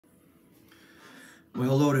Well,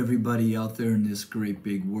 hello to everybody out there in this great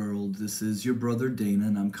big world. This is your brother Dana,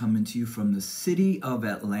 and I'm coming to you from the city of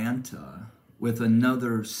Atlanta with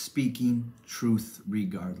another Speaking Truth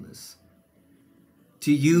Regardless.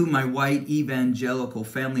 To you, my white evangelical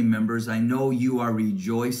family members, I know you are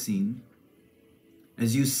rejoicing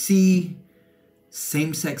as you see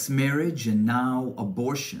same-sex marriage and now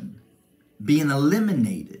abortion being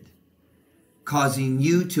eliminated, causing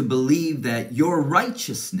you to believe that your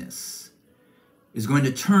righteousness is going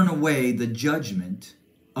to turn away the judgment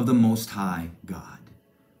of the Most High God.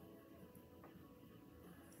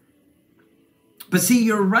 But see,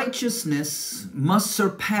 your righteousness must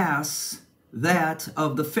surpass that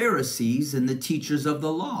of the Pharisees and the teachers of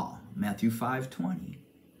the law, Matthew 5:20.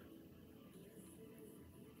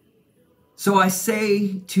 So I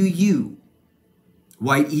say to you,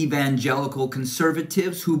 white evangelical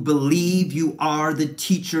conservatives who believe you are the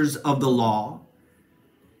teachers of the law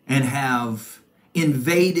and have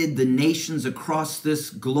invaded the nations across this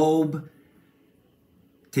globe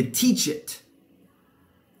to teach it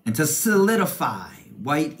and to solidify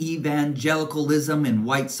white evangelicalism and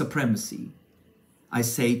white supremacy, I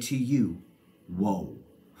say to you, woe.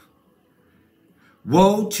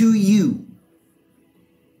 Woe to you.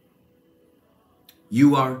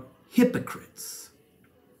 You are hypocrites.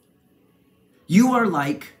 You are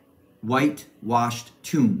like whitewashed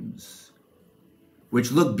tombs, which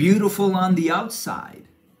look beautiful on the outside,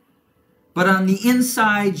 but on the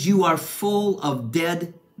inside you are full of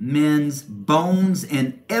dead men's bones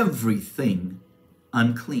and everything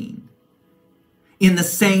unclean. In the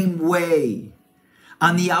same way,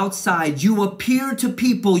 on the outside you appear to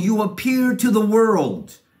people, you appear to the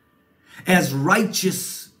world as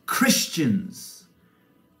righteous Christians,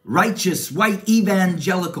 righteous white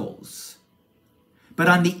evangelicals. But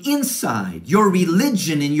on the inside, your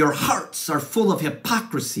religion and your hearts are full of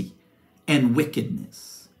hypocrisy and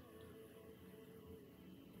wickedness.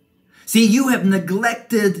 See, you have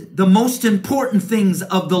neglected the most important things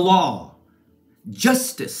of the law: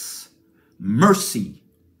 justice, mercy,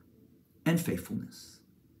 and faithfulness.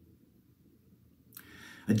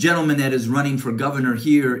 A gentleman that is running for governor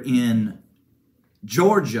here in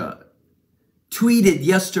Georgia tweeted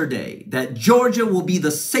yesterday that Georgia will be the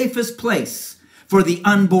safest place for the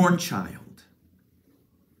unborn child.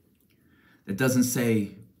 It doesn't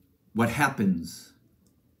say what happens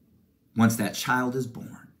once that child is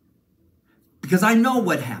born, because I know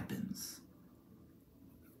what happens.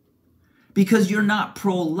 Because you're not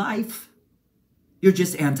pro-life, you're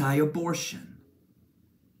just anti-abortion.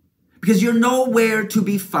 Because you're nowhere to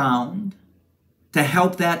be found to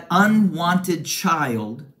help that unwanted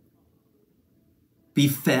child be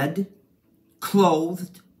fed,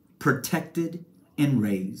 clothed, protected, and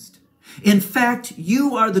raised. In fact,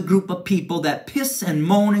 you are the group of people that piss and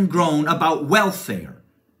moan and groan about welfare.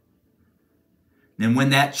 And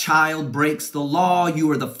when that child breaks the law,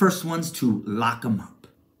 you are the first ones to lock them up.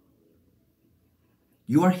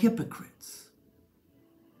 You are hypocrites.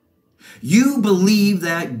 You believe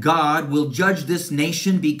that God will judge this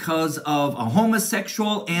nation because of a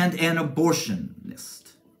homosexual and an abortionist,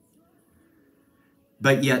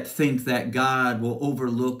 but yet think that God will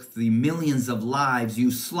overlook the millions of lives you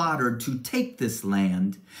slaughtered to take this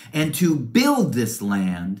land and to build this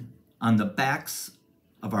land on the backs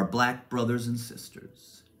of our black brothers and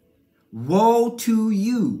sisters. Woe to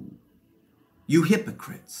you, you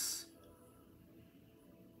hypocrites.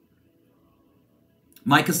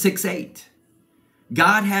 Micah 6:8.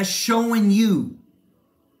 God has shown you,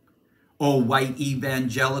 O white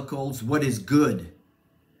evangelicals, what is good.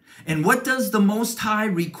 And what does the Most High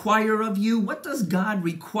require of you? What does God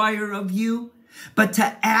require of you? But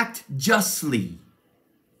to act justly,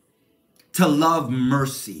 to love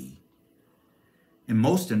mercy, and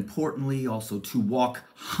most importantly, also to walk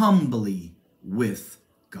humbly with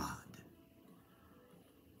God.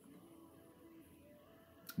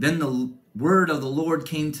 Then the word of the Lord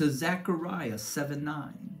came to Zechariah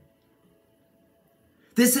 7:9.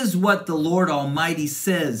 This is what the Lord Almighty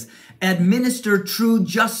says: administer true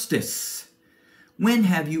justice. When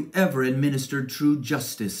have you ever administered true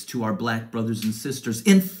justice to our black brothers and sisters?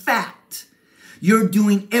 In fact, you're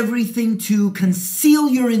doing everything to conceal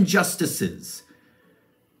your injustices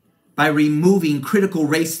by removing critical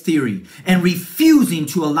race theory and refusing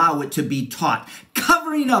to allow it to be taught,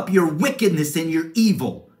 covering up your wickedness and your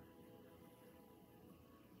evil.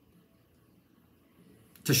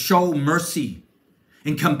 To show mercy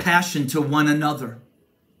and compassion to one another.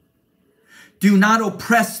 Do not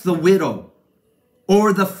oppress the widow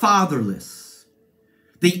or the fatherless,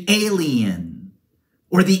 the alien,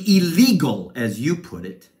 or the illegal, as you put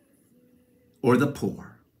it, or the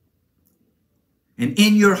poor. And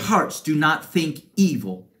in your hearts do not think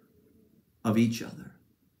evil of each other.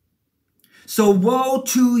 So woe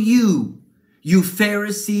to you, you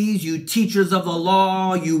Pharisees, you teachers of the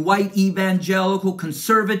law, you white evangelical,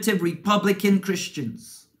 conservative, Republican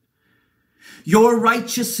Christians. Your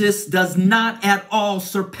righteousness does not at all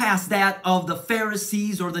surpass that of the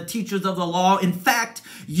Pharisees or the teachers of the law. In fact,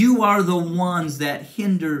 you are the ones that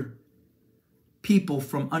hinder people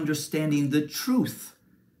from understanding the truth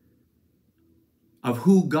of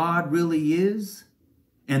who God really is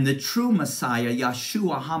and the true Messiah,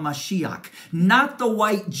 Yeshua HaMashiach, not the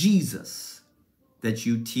white Jesus that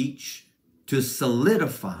you teach to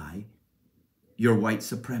solidify your white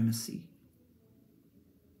supremacy.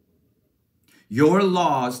 Your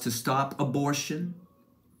laws to stop abortion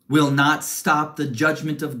will not stop the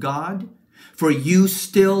judgment of God, for you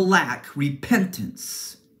still lack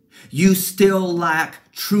repentance. You still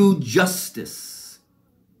lack true justice.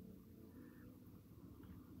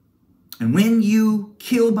 And when you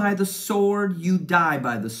kill by the sword, you die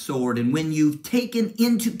by the sword. And when you've taken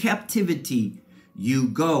into captivity, you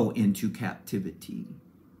go into captivity.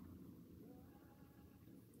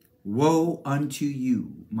 Woe unto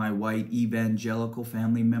you, my white evangelical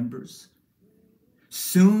family members.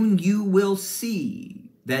 Soon you will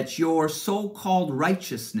see that your so-called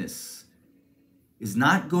righteousness is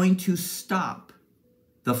not going to stop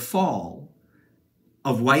the fall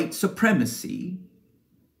of white supremacy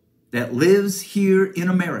that lives here in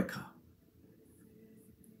America.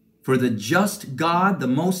 For the just God, the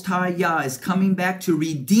Most High Yah, is coming back to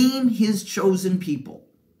redeem his chosen people.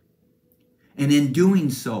 And in doing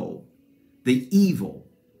so, the evil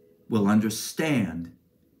will understand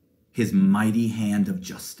his mighty hand of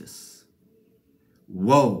justice.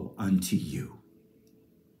 Woe unto you.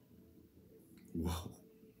 Woe.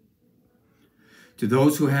 To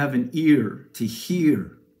those who have an ear to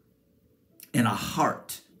hear and a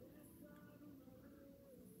heart,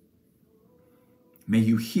 may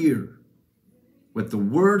you hear what the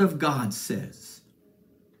word of God says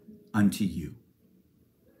unto you.